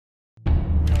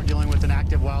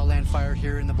active wildland fire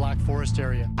here in the Black Forest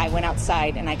area. I went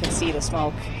outside and I could see the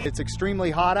smoke. It's extremely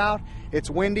hot out, it's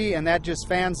windy, and that just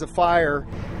fans the fire.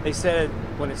 They said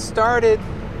when it started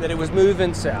that it was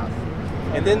moving south,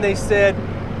 and then they said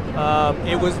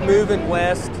it was moving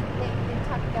west,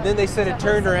 then they said it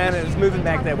turned around and it was moving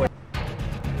back that way.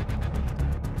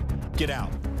 Get out.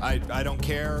 I don't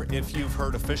care if you've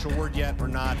heard official word yet or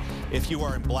not. If you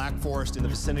are in Black Forest in the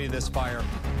vicinity of this fire,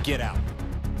 get out.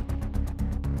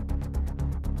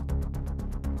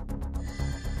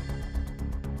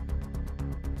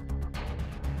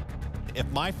 If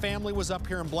my family was up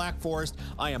here in Black Forest,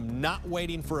 I am not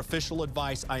waiting for official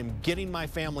advice. I am getting my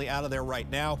family out of there right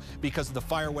now because the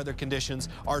fire weather conditions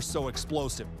are so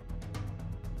explosive.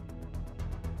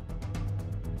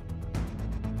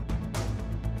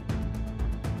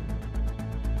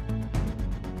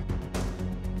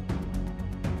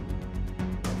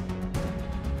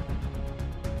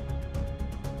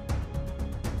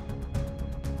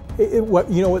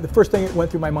 You know what, the first thing that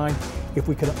went through my mind, if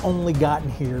we could have only gotten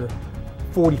here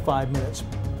 45 minutes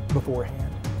beforehand.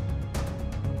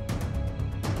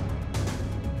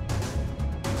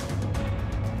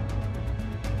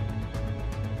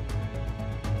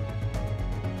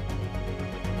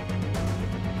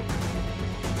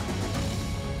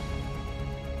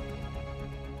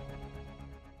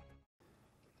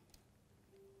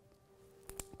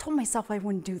 Told myself I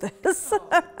wouldn't do this.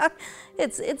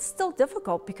 It's still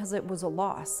difficult because it was a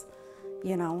loss,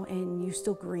 you know, and you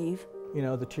still grieve. You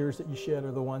know, the tears that you shed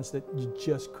are the ones that you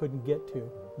just couldn't get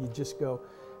to. You just go,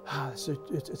 it's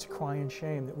a crying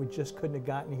shame that we just couldn't have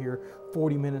gotten here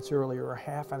 40 minutes earlier or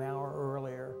half an hour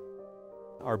earlier.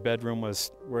 Our bedroom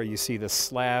was where you see the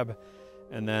slab,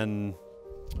 and then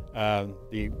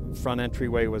the front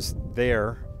entryway was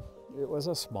there. It was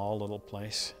a small little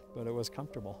place, but it was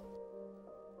comfortable.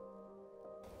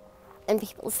 And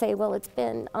people say, well, it's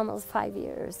been almost 5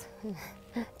 years.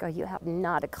 Go, you have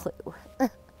not a clue.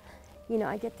 You know,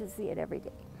 I get to see it every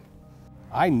day.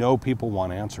 I know people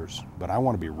want answers, but I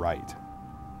want to be right.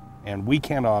 And we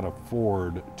cannot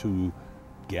afford to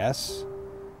guess.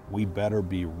 We better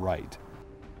be right.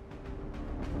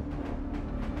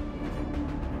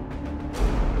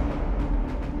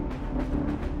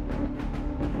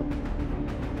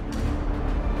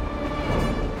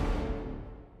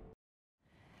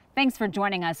 Thanks for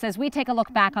joining us as we take a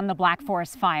look back on the Black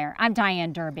Forest fire. I'm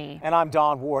Diane Derby. And I'm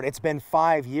Don Ward. It's been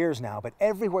 5 years now, but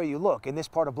everywhere you look in this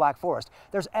part of Black Forest,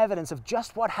 there's evidence of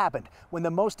just what happened when the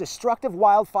most destructive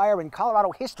wildfire in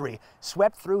Colorado history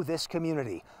swept through this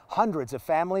community. Hundreds of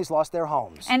families lost their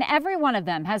homes. And every one of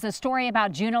them has a story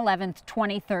about June 11th,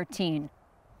 2013.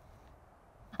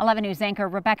 11 News anchor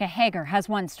Rebecca Hager has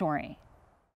one story.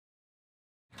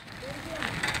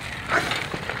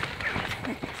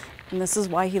 And this is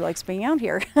why he likes being out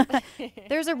here.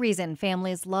 There's a reason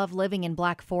families love living in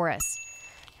Black Forest.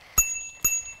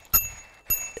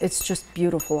 It's just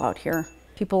beautiful out here.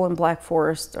 People in Black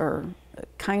Forest are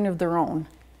kind of their own,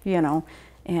 you know,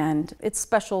 and it's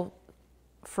special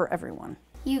for everyone.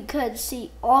 You could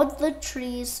see all the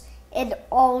trees and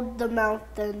all the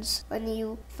mountains when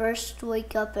you first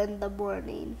wake up in the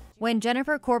morning. When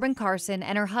Jennifer Corbin Carson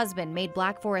and her husband made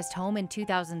Black Forest home in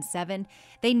 2007,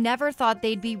 they never thought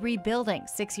they'd be rebuilding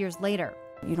 6 years later.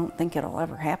 You don't think it'll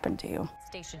ever happen to you.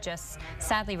 Station just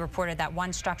sadly reported that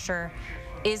one structure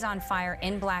is on fire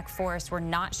in Black Forest. We're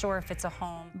not sure if it's a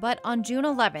home. But on June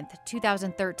 11th,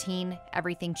 2013,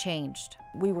 everything changed.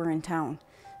 We were in town,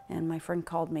 and my friend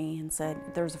called me and said,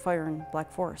 there's a fire in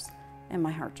Black Forest, and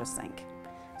my heart just sank.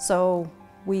 So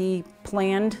we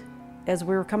planned as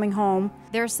we were coming home.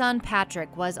 Their son,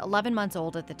 Patrick, was 11 months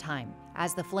old at the time.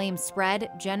 As the flames spread,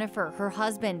 Jennifer, her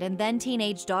husband, and then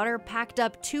teenage daughter packed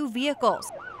up 2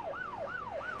 vehicles.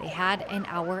 They had an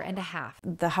hour and a half.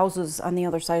 The houses on the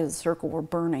other side of the circle were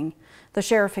burning. The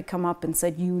sheriff had come up and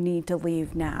said, you need to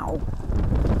leave now.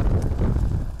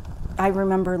 I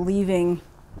remember leaving,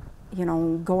 you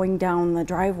know, going down the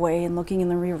driveway and looking in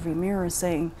the rearview mirror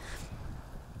saying,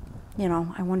 you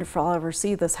know, I wonder if I'll ever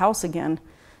see this house again.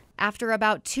 After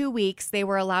about 2 weeks, they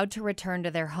were allowed to return to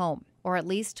their home, or at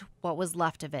least what was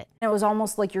left of it. It was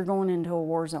almost like you're going into a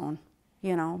war zone,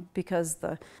 you know, because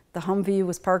the Humvee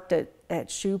was parked at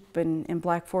Shoup and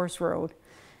Black Forest Road.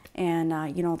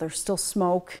 And, you know, there's still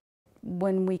smoke.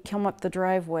 When we come up the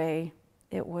driveway,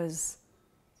 it was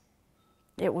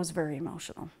very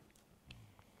emotional.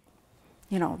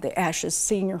 You know, the ashes,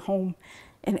 seeing your home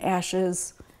in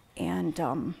ashes,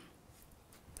 and,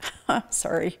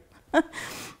 sorry.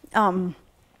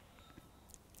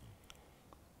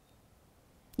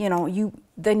 You know, you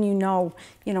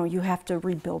have to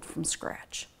rebuild from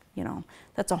scratch. You know,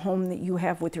 that's a home that you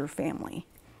have with your family.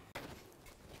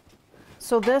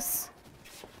 So this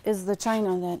is the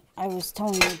china that I was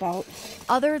telling you about.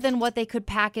 Other than what they could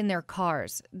pack in their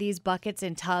cars, these buckets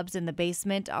and tubs in the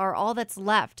basement are all that's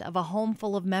left of a home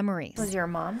full of memories. Was your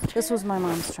mom's? This was my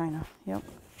mom's china, yep.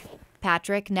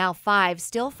 Patrick, now 5,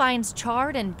 still finds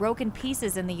charred and broken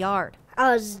pieces in the yard.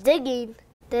 I was digging,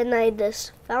 then I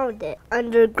just found it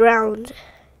underground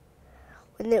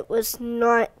when it was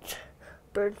not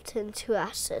burnt into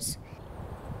ashes.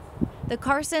 The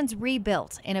Carsons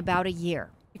rebuilt in about a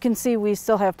year. You can see we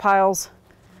still have piles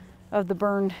of the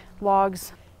burned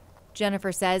logs.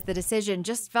 Jennifer says the decision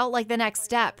just felt like the next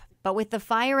step, but with the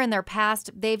fire in their past,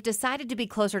 they've decided to be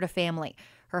closer to family.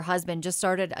 Her husband just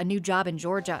started a new job in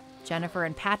Georgia. Jennifer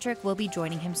and Patrick will be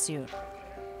joining him soon.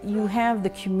 You have the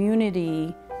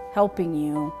community helping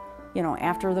you, you know,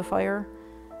 after the fire,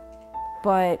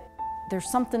 but there's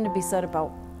something to be said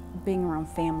about being around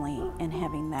family and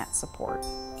having that support.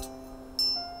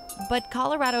 But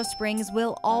Colorado Springs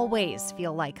will always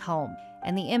feel like home,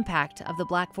 and the impact of the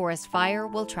Black Forest fire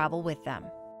will travel with them.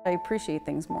 I appreciate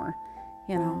things more.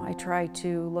 You know, I try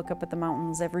to look up at the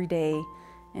mountains every day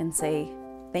and say,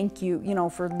 thank you, you know,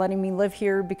 for letting me live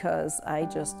here because I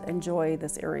just enjoy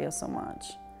this area so much.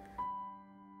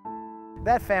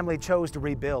 That family chose to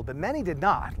rebuild, but many did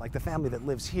not, like the family that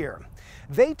lives here.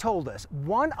 They told us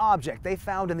one object they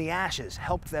found in the ashes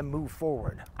helped them move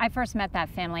forward. I first met that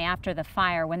family after the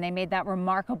fire when they made that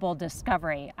remarkable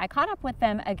discovery. I caught up with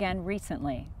them again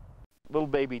recently. Little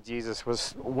baby Jesus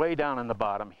was way down in the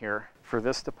bottom here. For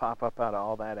this to pop up out of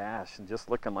all that ash and just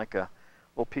looking like a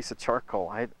little piece of charcoal,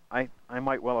 I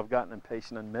might well have gotten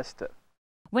impatient and missed it.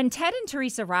 When Ted and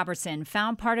Teresa Robertson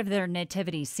found part of their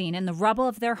nativity scene in the rubble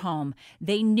of their home,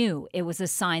 they knew it was a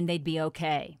sign they'd be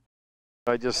okay.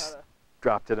 I just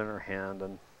dropped it in her hand,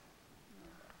 and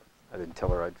I didn't tell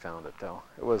her I'd found it, though.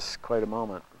 It was quite a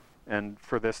moment. And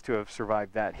for this to have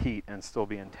survived that heat and still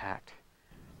be intact.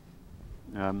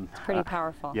 It's pretty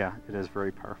powerful. Yeah, it is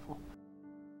very powerful.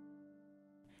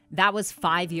 That was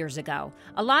 5 years ago.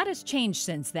 A lot has changed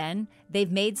since then.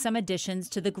 They've made some additions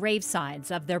to the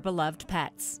gravesides of their beloved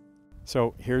pets.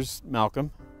 So here's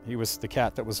Malcolm. He was the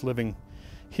cat that was living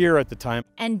here at the time.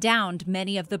 And downed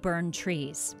many of the burned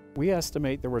trees. We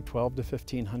estimate there were 1,200 to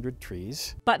 1,500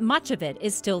 trees. But much of it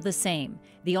is still the same.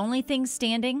 The only thing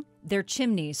standing, their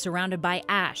chimneys surrounded by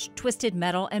ash, twisted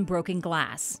metal, and broken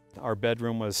glass. Our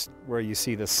bedroom was where you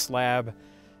see the slab,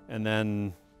 and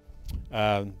then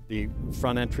the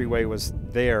front entryway was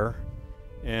there,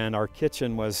 and our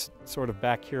kitchen was sort of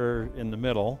back here in the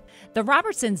middle. The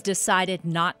Robertsons decided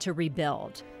not to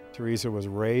rebuild. Teresa was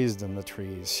raised in the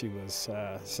trees. She was,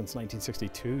 since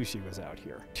 1962, she was out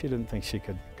here. She didn't think she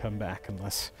could come back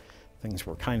unless things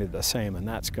were kind of the same, and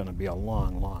that's going to be a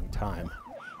long, long time.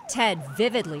 Ted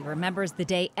vividly remembers the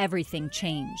day everything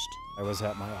changed. I was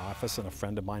at my office, and a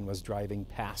friend of mine was driving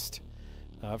past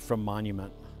from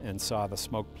Monument and saw the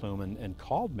smoke plume and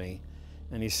called me,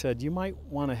 and he said, you might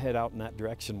want to head out in that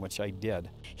direction, which I did.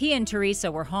 He and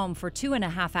Teresa were home for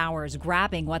 2.5 hours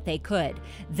grabbing what they could.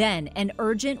 Then an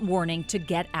urgent warning to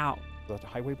get out. The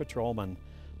highway patrolman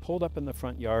pulled up in the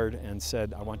front yard and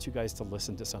said, I want you guys to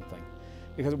listen to something.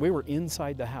 Because we were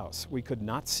inside the house. We could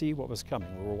not see what was coming.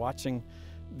 We were watching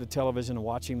the television and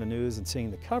watching the news and seeing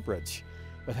the coverage,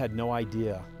 but had no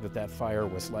idea that that fire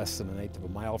was less than 1/8 of a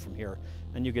mile from here.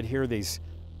 And you could hear these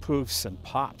poofs and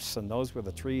pops, and those were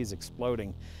the trees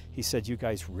exploding. He said, you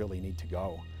guys really need to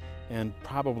go. And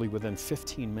probably within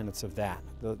 15 minutes of that,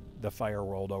 the fire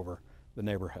rolled over the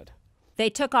neighborhood.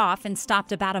 They took off and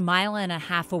stopped about 1.5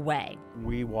 miles away.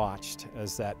 We watched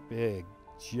as that big,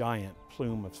 giant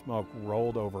plume of smoke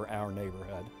rolled over our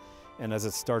neighborhood. And as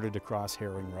it started to cross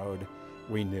Herring Road,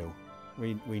 we knew.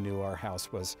 We knew our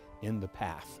house was in the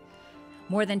path.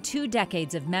 More than 2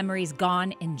 decades of memories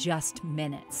gone in just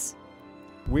minutes.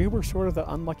 We were sort of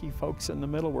the unlucky folks in the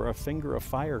middle where a finger of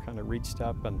fire kind of reached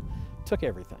up and took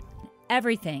everything.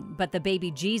 Everything but the baby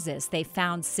Jesus they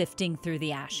found sifting through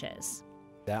the ashes.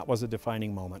 That was a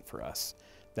defining moment for us.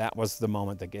 That was the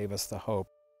moment that gave us the hope.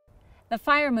 The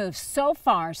fire moved so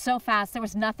far, so fast, there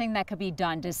was nothing that could be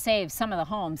done to save some of the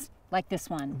homes, like this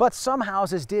one. But some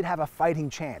houses did have a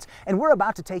fighting chance, and we're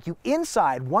about to take you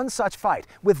inside one such fight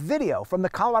with video from the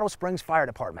Colorado Springs Fire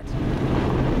Department.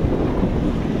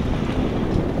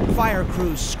 Fire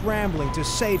crews scrambling to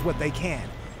save what they can.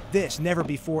 This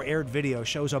never-before-aired video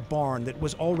shows a barn that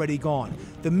was already gone.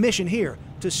 The mission here,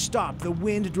 to stop the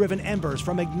wind-driven embers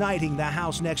from igniting the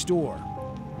house next door.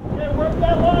 Okay, work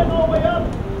that line all the way up.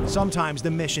 Sometimes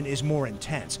the mission is more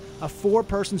intense. A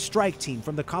 4-person strike team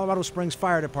from the Colorado Springs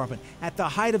Fire Department at the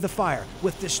height of the fire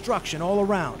with destruction all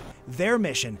around. Their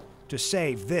mission, to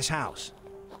save this house.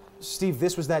 Steve,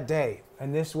 this was that day,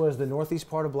 and this was the northeast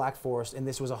part of Black Forest, and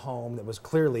this was a home that was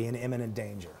clearly in imminent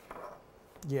danger.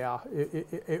 Yeah,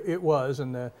 it was,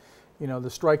 and the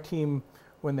strike team,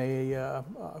 when they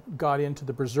got into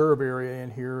the preserve area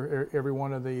in here, every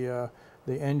one of the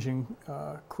engine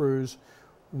crews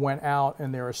went out,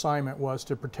 and their assignment was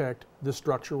to protect this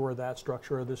structure or that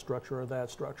structure or this structure or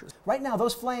that structure. Right now,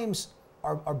 those flames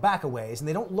are back a ways, and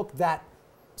they don't look that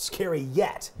scary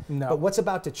yet. No. But what's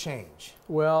about to change?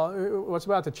 Well, what's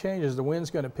about to change is the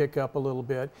wind's going to pick up a little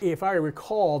bit. If I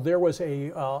recall, there was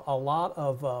a lot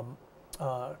of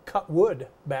cut wood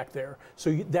back there,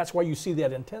 so that's why you see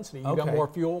that intensity. You got more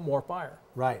fuel, more fire.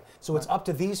 Right. So it's up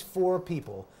to these 4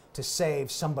 people to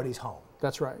save somebody's home.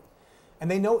 That's right. And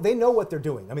they know what they're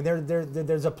doing. I mean,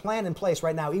 there's a plan in place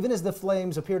right now. Even as the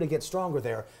flames appear to get stronger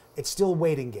there, it's still a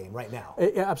waiting game right now.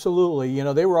 Absolutely. You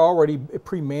know, they were already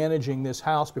pre-managing this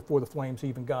house before the flames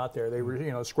even got there. They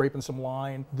were, scraping some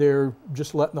line. They're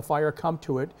just letting the fire come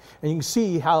to it. And you can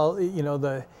see how,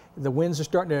 the winds are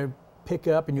starting to pick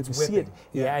up, and you can see it.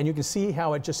 Yeah, and you can see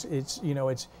how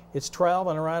it's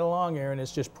traveling right along there, and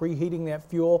it's just preheating that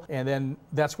fuel. And then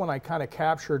that's when I kind of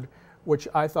captured, which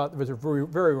I thought was a very,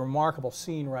 very remarkable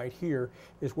scene right here,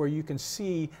 is where you can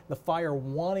see the fire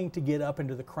wanting to get up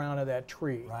into the crown of that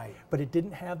tree. Right. But it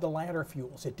didn't have the ladder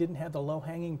fuels. It didn't have the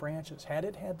low-hanging branches. Had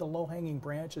it had the low-hanging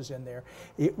branches in there,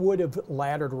 it would have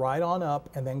laddered right on up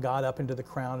and then got up into the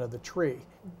crown of the tree.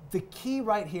 The key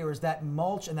right here is that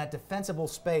mulch and that defensible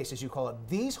space, as you call it.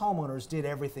 These homeowners did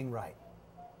everything right.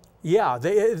 Yeah,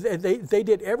 they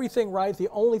did everything right. The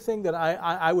only thing that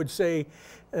I would say,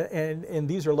 and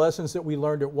these are lessons that we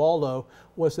learned at Waldo,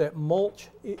 was that mulch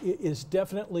is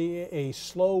definitely a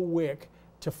slow wick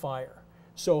to fire.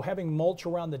 So having mulch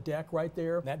around the deck right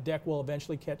there, that deck will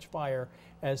eventually catch fire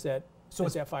as that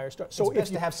fire starts. So it's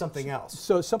best to have something else.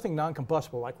 So something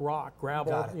non-combustible like rock,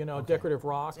 gravel, decorative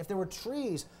rock. If there were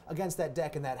trees against that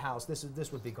deck in that house,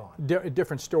 this would be gone.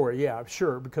 Different story, yeah,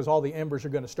 sure, because all the embers are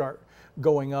going to start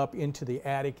going up into the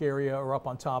attic area or up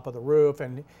on top of the roof,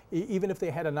 and even if they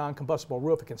had a non-combustible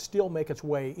roof, it can still make its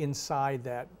way inside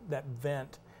that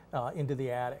vent into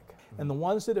the attic. And the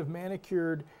ones that have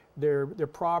manicured their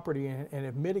property and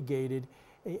have mitigated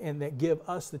and that give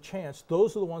us the chance,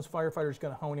 those are the ones firefighters are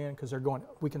going to hone in, because they're going,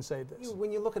 we can save this.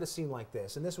 When you look at a scene like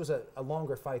this, and this was a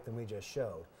longer fight than we just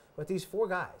showed, but these 4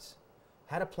 guys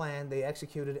had a plan, they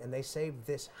executed, and they saved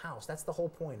this house. That's the whole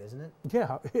point, isn't it?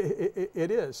 Yeah, it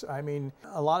is. I mean,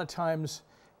 a lot of times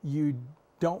you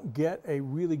don't get a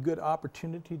really good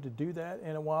opportunity to do that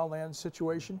in a wildland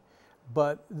situation,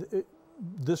 but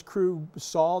this crew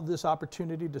saw this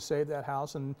opportunity to save that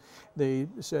house, and they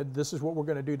said, this is what we're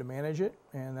going to do to manage it,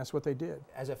 and that's what they did.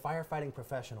 As a firefighting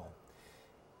professional,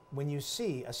 when you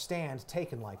see a stand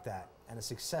taken like that and a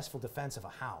successful defense of a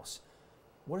house,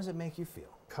 what does it make you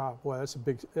feel? God, boy, that's a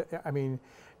big, I mean,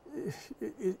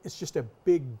 it's just a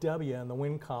big W in the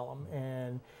win column,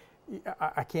 and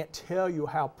I can't tell you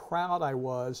how proud I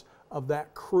was of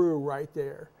that crew right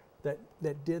there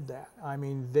that did that. I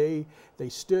mean, they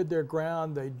stood their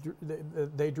ground.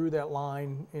 They drew that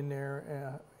line in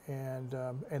there,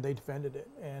 and they defended it.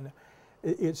 And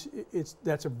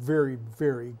that's a very,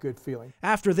 very good feeling.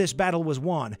 After this battle was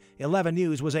won, 11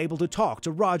 News was able to talk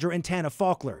to Roger and Tana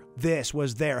Faulkner. This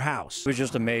was their house. It was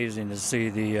just amazing to see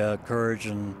the courage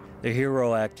and the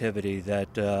hero activity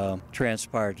that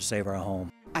transpired to save our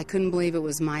home. I couldn't believe it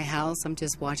was my house. I'm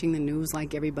just watching the news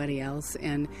like everybody else,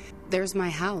 and there's my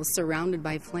house surrounded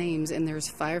by flames, and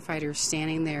there's firefighters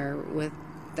standing there with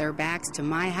their backs to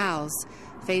my house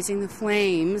facing the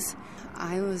flames.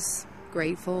 I was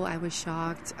grateful, I was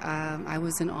shocked, I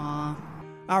was in awe.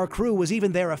 Our crew was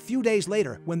even there a few days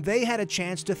later when they had a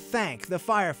chance to thank the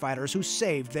firefighters who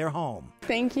saved their home.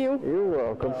 Thank you. You're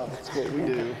welcome. That's what we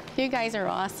do. You guys are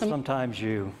awesome. Sometimes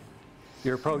you're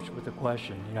approached with the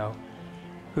question,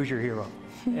 who's your hero?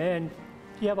 And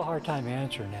you have a hard time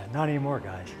answering that. Not anymore,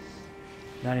 guys.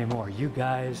 Not anymore. You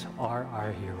guys are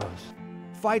our heroes.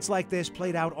 Fights like this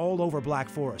played out all over Black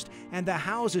Forest, and the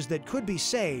houses that could be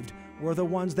saved were the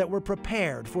ones that were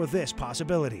prepared for this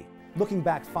possibility. Looking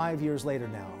back 5 years later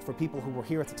now, for people who were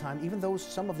here at the time, even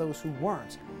some of those who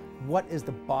weren't, what is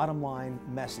the bottom line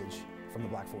message from the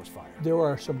Black Forest fire? There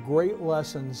are some great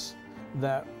lessons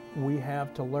that we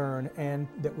have to learn and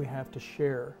that we have to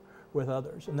share with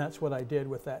others, and that's what I did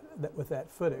with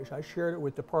that footage. I shared it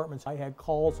with departments. I had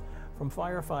calls from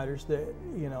firefighters that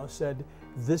said,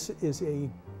 this is a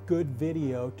good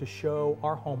video to show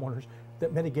our homeowners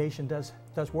that mitigation does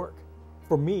work.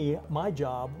 For me, my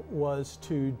job was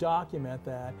to document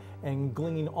that and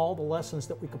glean all the lessons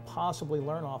that we could possibly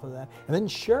learn off of that, and then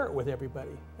share it with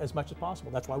everybody as much as possible.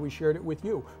 That's why we shared it with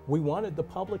you. We wanted the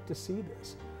public to see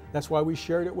this. That's why we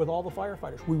shared it with all the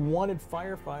firefighters. We wanted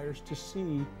firefighters to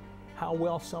see how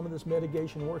well some of this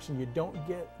mitigation works, and you don't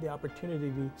get the opportunity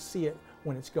to see it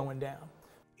when it's going down.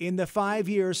 In the 5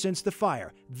 years since the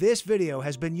fire, this video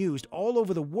has been used all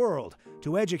over the world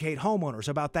to educate homeowners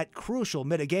about that crucial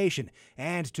mitigation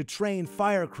and to train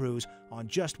fire crews on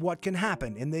just what can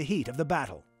happen in the heat of the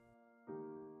battle.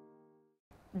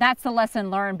 That's the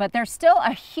lesson learned, but there's still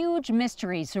a huge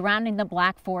mystery surrounding the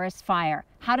Black Forest fire.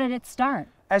 How did it start?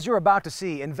 As you're about to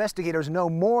see, investigators know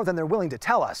more than they're willing to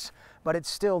tell us, but it's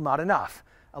still not enough.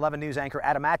 11 News anchor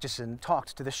Adam Atchison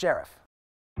talked to the sheriff.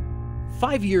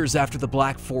 5 years after the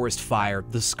Black Forest fire,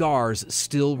 the scars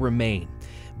still remain.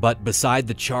 But beside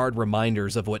the charred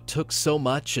reminders of what took so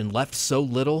much and left so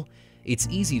little, it's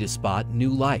easy to spot new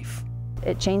life.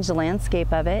 It changed the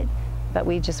landscape of it, but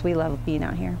we love being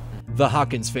out here. The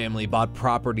Hawkins family bought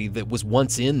property that was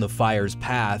once in the fire's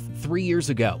path 3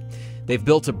 years ago. They've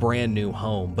built a brand new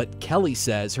home, but Kelly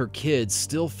says her kids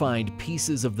still find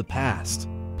pieces of the past.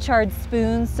 Charred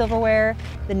spoons, silverware,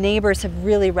 the neighbors have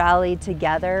really rallied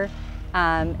together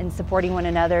and supporting one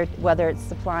another, whether it's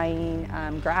supplying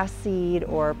grass seed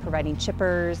or providing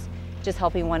chippers, just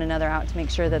helping one another out to make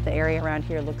sure that the area around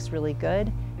here looks really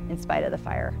good in spite of the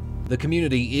fire. The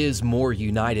community is more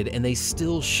united, and they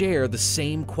still share the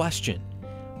same question.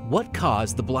 What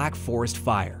caused the Black Forest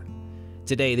fire?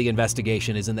 Today, the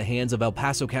investigation is in the hands of El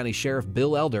Paso County Sheriff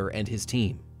Bill Elder and his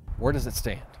team. Where does it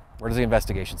stand? Where does the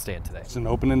investigation stand today? It's an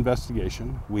open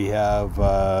investigation. We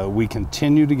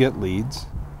continue to get leads.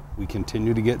 We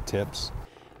continue to get tips.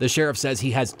 The sheriff says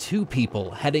he has 2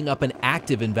 people heading up an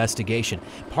active investigation.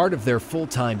 Part of their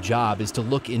full-time job is to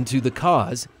look into the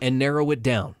cause and narrow it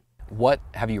down. What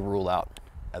have you ruled out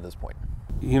at this point?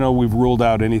 You know, we've ruled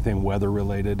out anything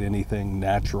weather-related, anything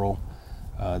natural.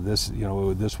 This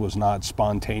was not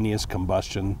spontaneous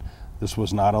combustion. This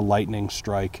was not a lightning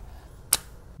strike.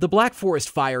 The Black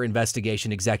Forest Fire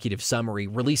Investigation Executive Summary,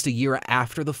 released a year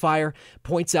after the fire,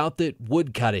 points out that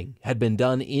wood cutting had been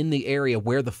done in the area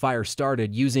where the fire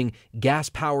started using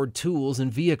gas-powered tools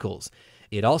and vehicles.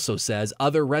 It also says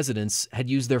other residents had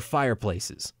used their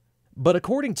fireplaces. But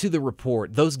according to the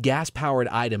report, those gas-powered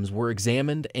items were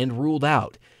examined and ruled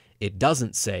out. It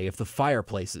doesn't say if the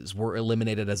fireplaces were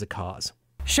eliminated as a cause.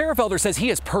 Sheriff Elder says he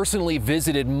has personally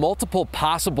visited multiple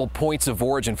possible points of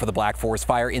origin for the Black Forest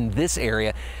fire in this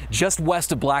area, just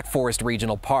west of Black Forest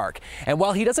Regional Park. And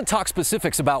while he doesn't talk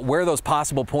specifics about where those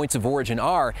possible points of origin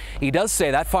are, he does say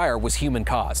that fire was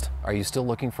human-caused. Are you still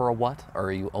looking for a what, or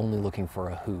are you only looking for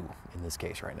a who in this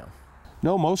case right now?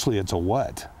 No, mostly it's a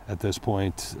what at this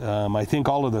point. I think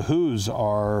all of the who's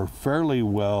are fairly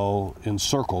well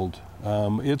encircled.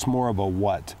 It's more of a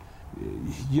what.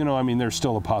 You know, I mean, there's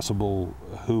still a possible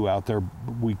who out there.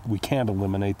 We can't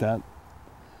eliminate that.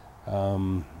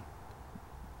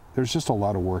 There's just a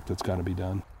lot of work that's got to be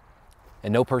done.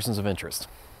 And no persons of interest?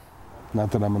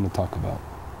 Not that I'm going to talk about.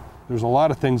 There's a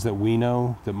lot of things that we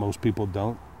know that most people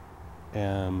don't.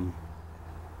 And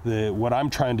what I'm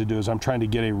trying to do is I'm trying to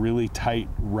get a really tight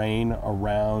rein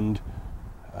around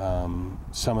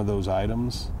some of those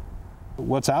items.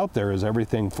 What's out there is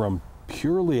everything from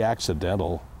purely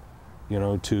accidental, you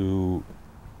know, to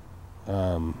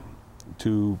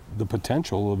the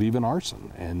potential of even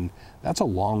arson. And that's a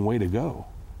long way to go.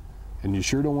 And you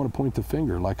sure don't want to point the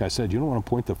finger. Like I said, you don't want to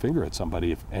point the finger at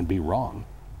somebody and be wrong.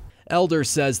 Elder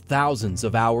says thousands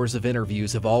of hours of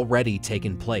interviews have already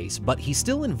taken place, but he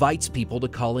still invites people to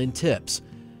call in tips.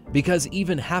 Because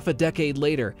even half a decade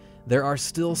later, there are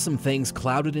still some things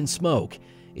clouded in smoke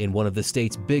in one of the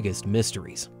state's biggest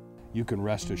mysteries. You can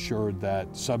rest assured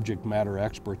that subject matter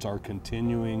experts are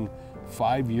continuing,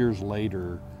 5 years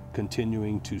later,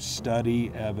 continuing to study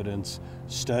evidence,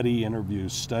 study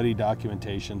interviews, study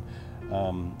documentation,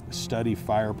 study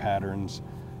fire patterns.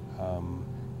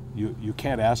 You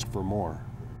can't ask for more.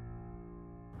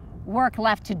 Work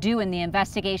left to do in the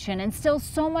investigation, and still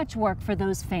so much work for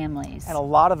those families. And a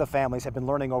lot of the families have been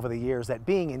learning over the years that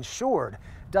being insured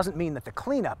doesn't mean that the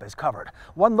cleanup is covered.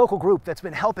 One local group that's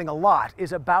been helping a lot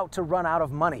is about to run out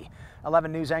of money.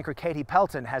 11 News anchor Katie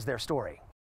Pelton has their story.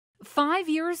 5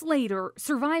 years later,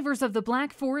 survivors of the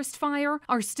Black Forest fire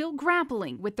are still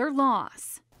grappling with their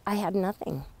loss. I had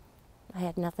nothing. I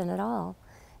had nothing at all.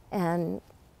 And,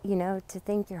 you know, to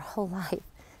think your whole life,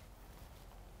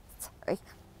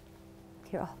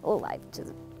 your whole life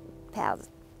just passed,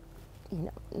 you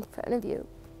know, in front of you.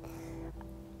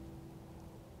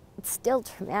 It's still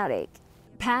traumatic,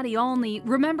 Patty Olney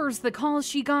remembers the call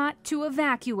she got to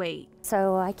evacuate.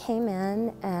 So I came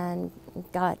in and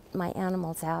got my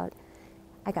animals out.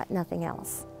 I got nothing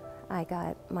else. I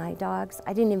got my dogs.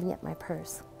 I didn't even get my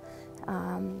purse.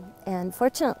 And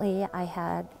fortunately, I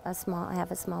have a small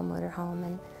motorhome,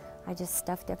 and I just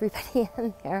stuffed everybody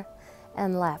in there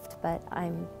and left. But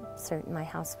I'm certain my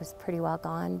house was pretty well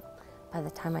gone by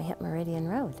the time I hit Meridian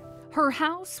Road. Her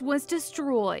house was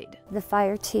destroyed. The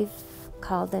fire chief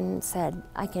called and said,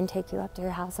 "I can take you up to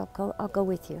your house. I'll go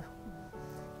with you."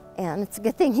 And it's a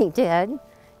good thing he did,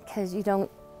 because you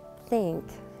don't think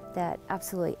that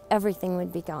absolutely everything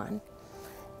would be gone.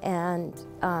 And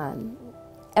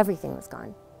everything was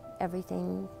gone.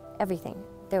 Everything.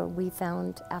 We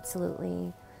found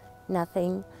absolutely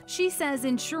nothing. She says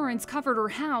insurance covered her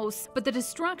house, but the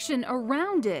destruction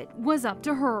around it was up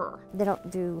to her. They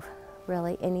don't do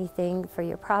really anything for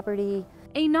your property.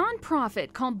 A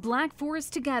nonprofit called Black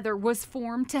Forest Together was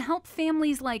formed to help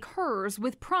families like hers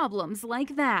with problems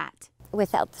like that.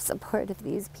 Without the support of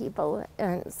these people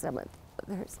and some of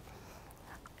the others,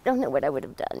 I don't know what I would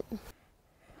have done.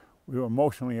 We were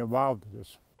emotionally involved in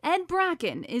this. Ed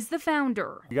Bracken is the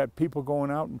founder. You got people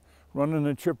going out and running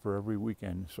the chipper every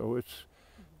weekend, so it's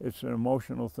an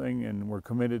emotional thing, and we're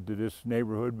committed to this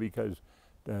neighborhood because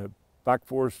the Black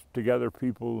Forest Together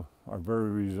people are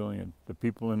very resilient. The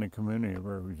people in the community are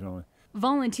very resilient.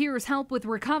 Volunteers help with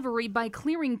recovery by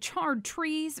clearing charred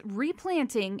trees,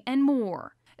 replanting, and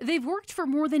more. They've worked for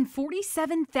more than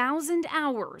 47,000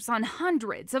 hours on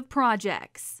hundreds of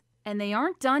projects, and they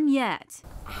aren't done yet.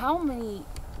 How many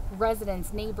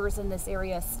residents, neighbors in this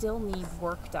area still need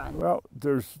work done? Well,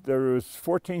 there was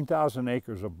 14,000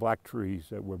 acres of black trees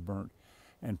that were burnt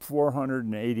and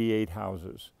 488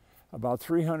 houses. About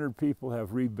 300 people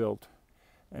have rebuilt,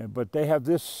 but they have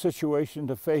this situation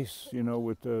to face, you know,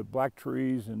 with the black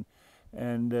trees and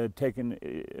taking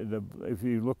if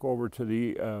you look over to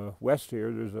the west here,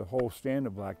 there's a whole stand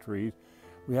of black trees.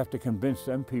 We have to convince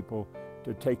them people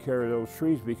to take care of those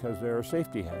trees because they're a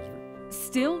safety hazard.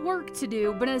 Still work to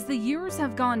do, but as the years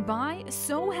have gone by,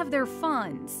 so have their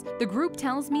funds. The group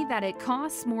tells me that it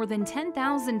costs more than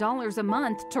 $10,000 a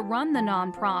month to run the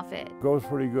nonprofit. It goes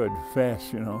pretty good,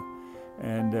 fast, you know,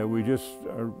 and we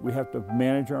have to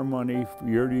manage our money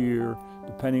year to year,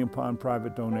 depending upon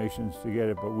private donations to get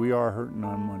it, but we are hurting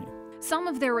on money. Some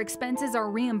of their expenses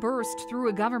are reimbursed through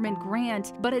a government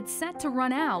grant, but it's set to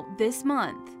run out this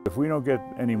month. If we don't get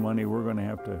any money, we're going to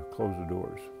have to close the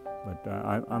doors. But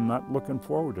I'm not looking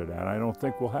forward to that. I don't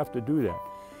think we'll have to do that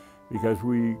because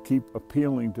we keep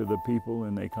appealing to the people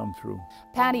and they come through.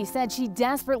 Patty said she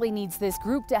desperately needs this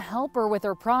group to help her with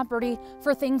her property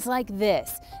for things like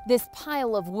this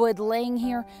pile of wood laying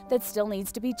here that still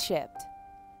needs to be chipped.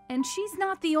 And she's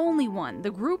not the only one. The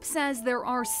group says there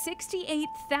are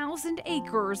 68,000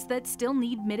 acres that still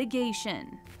need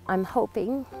mitigation. I'm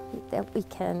hoping that we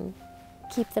can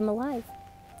keep them alive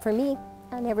for me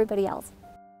and everybody else.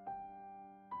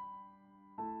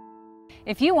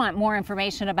 If you want more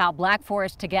information about Black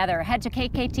Forest Together, head to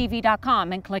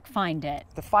KKTV.com and click Find It.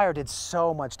 The fire did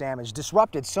so much damage,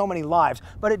 disrupted so many lives,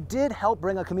 but it did help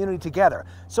bring a community together.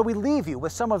 So we leave you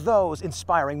with some of those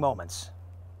inspiring moments.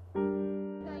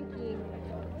 Thank you.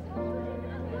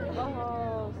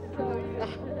 Oh,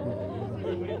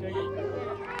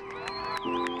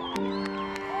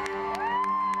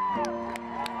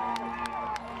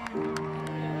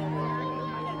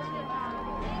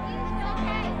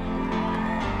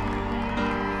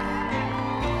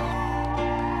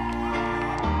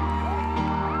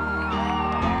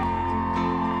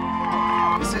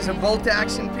 This is a bolt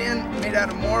action pin made out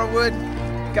of Moorwood.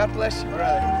 God bless you,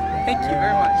 brother. Thank you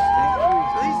very much. So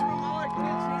these are from all our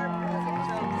kids here.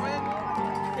 So Gwen,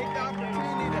 take the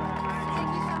opportunity to thank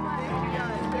you so much. Thank you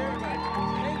guys very much.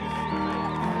 Thank you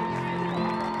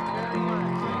very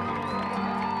much.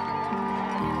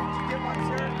 Did you get one,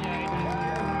 sir?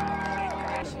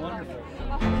 That's wonderful.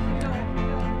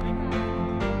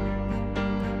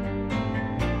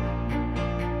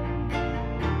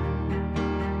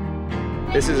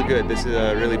 This is good. This is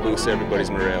really boosts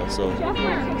everybody's morale. So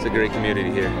it's a great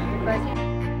community here.